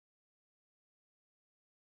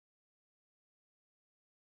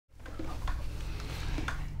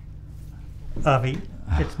Avi,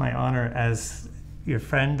 it's my honor as your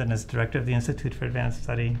friend and as director of the Institute for Advanced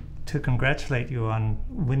Study to congratulate you on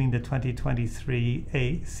winning the 2023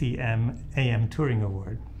 AM Turing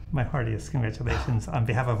Award. My heartiest congratulations on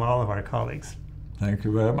behalf of all of our colleagues. Thank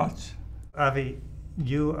you very much. Avi,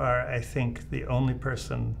 you are, I think, the only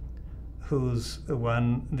person who's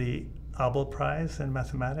won the Abel Prize in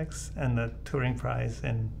mathematics and the Turing Prize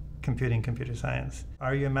in computer science.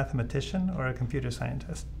 Are you a mathematician or a computer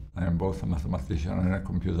scientist? I am both a mathematician and a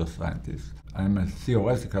computer scientist. I am a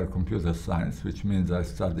theoretical computer science, which means I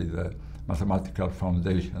study the mathematical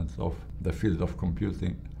foundations of the field of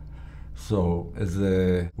computing. So as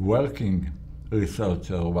a working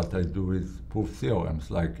researcher, what I do is prove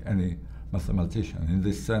theorems like any mathematician. In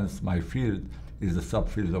this sense, my field is a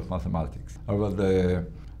subfield of mathematics. However, the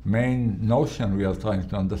main notion we are trying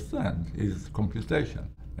to understand is computation.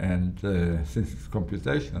 And since it's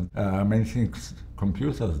computation, many things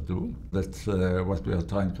computers do. That's what we are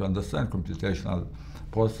trying to understand, computational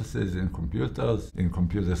processes in computers, in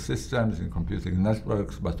computer systems, in computing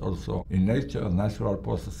networks, but also in nature. Natural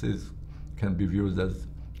processes can be viewed as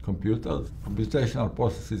computers. Computational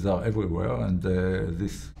processes are everywhere, and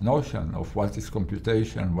this notion of what is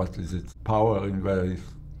computation, what is its power in various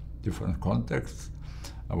different contexts,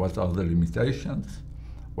 what are the limitations,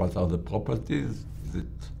 what are the properties, is it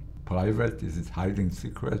private, is it hiding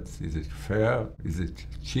secrets, is it fair, is it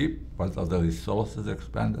cheap, what are the resources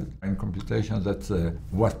expended? In computation, that's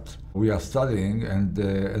what we are studying, and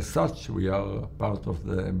as such, we are part of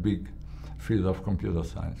the big field of computer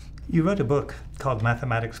science. You wrote a book called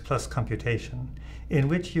Mathematics Plus Computation, in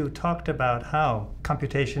which you talked about how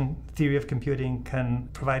computation, theory of computing, can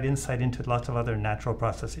provide insight into lots of other natural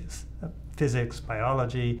processes, physics,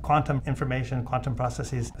 biology, quantum information, quantum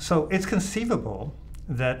processes. So it's conceivable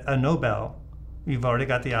that a Nobel, you've already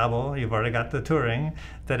got the Abel, you've already got the Turing,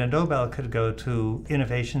 that a Nobel could go to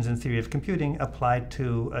innovations in theory of computing applied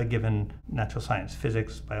to a given natural science,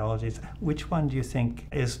 physics, biology. Which one do you think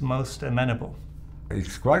is most amenable?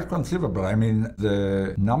 It's quite conceivable. I mean,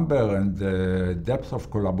 the number and the depth of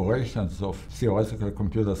collaborations of theoretical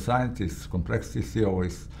computer scientists, complexity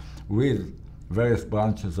theorists, with various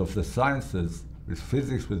branches of the sciences, with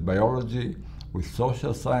physics, with biology, with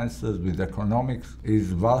social sciences, with economics,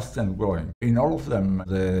 is vast and growing. In all of them,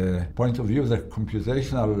 the point of view, the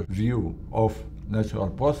computational view of natural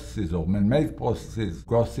processes or man-made processes,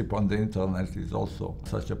 gossip on the internet is also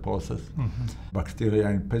such a process. Mm-hmm. Bacteria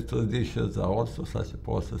in petri dishes are also such a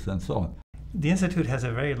process, and so on. The Institute has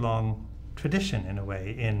a very long tradition, in a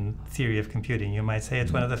way, in theory of computing. You might say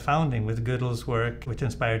it's one of the founding, with Gödel's work, which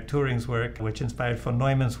inspired Turing's work, which inspired von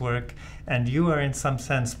Neumann's work, and you are in some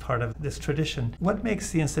sense part of this tradition. What makes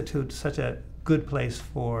the Institute such a good place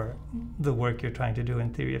for the work you're trying to do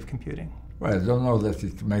in theory of computing? Well, I don't know that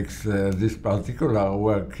it makes this particular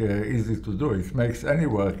work easy to do. It makes any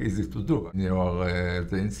work easy to do. You are at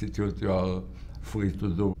the Institute, you are free to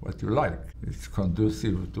do what you like. It's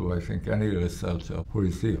conducive to, I think, any researcher who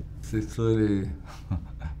is here. It's really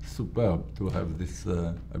superb to have this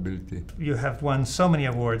ability. You have won so many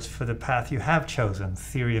awards for the path you have chosen,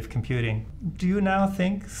 theory of computing. Do you now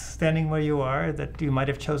think, standing where you are, that you might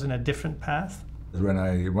have chosen a different path? When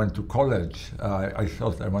I went to college, I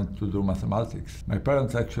thought I wanted to do mathematics. My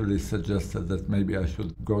parents actually suggested that maybe I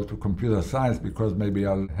should go to computer science because maybe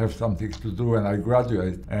I'll have something to do when I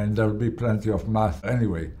graduate and there'll be plenty of math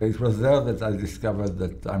anyway. It was there that I discovered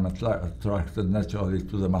that I'm attracted naturally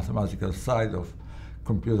to the mathematical side of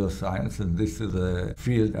computer science, and this is the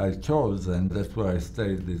field I chose, and that's where I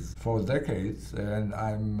stayed these 4 decades, and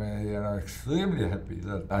I'm extremely happy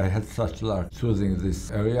that I had such luck choosing this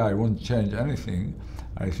area. I wouldn't change anything.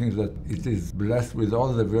 I think that it is blessed with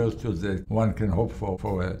all the virtues that one can hope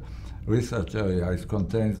for a research area. It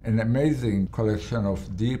contains an amazing collection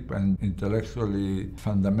of deep and intellectually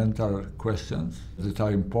fundamental questions that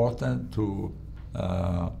are important to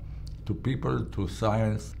people, to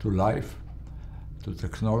science, to life, to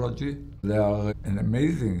technology. They are an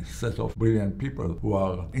amazing set of brilliant people who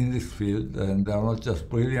are in this field, and they are not just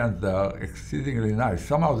brilliant, they are exceedingly nice.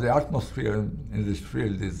 Somehow the atmosphere in this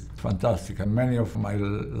field is fantastic, and many of my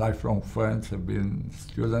lifelong friends have been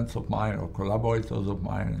students of mine or collaborators of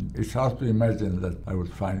mine, and it's hard to imagine that I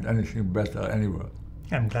would find anything better anywhere.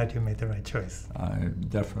 I'm glad you made the right choice. I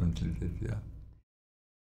definitely did, yeah.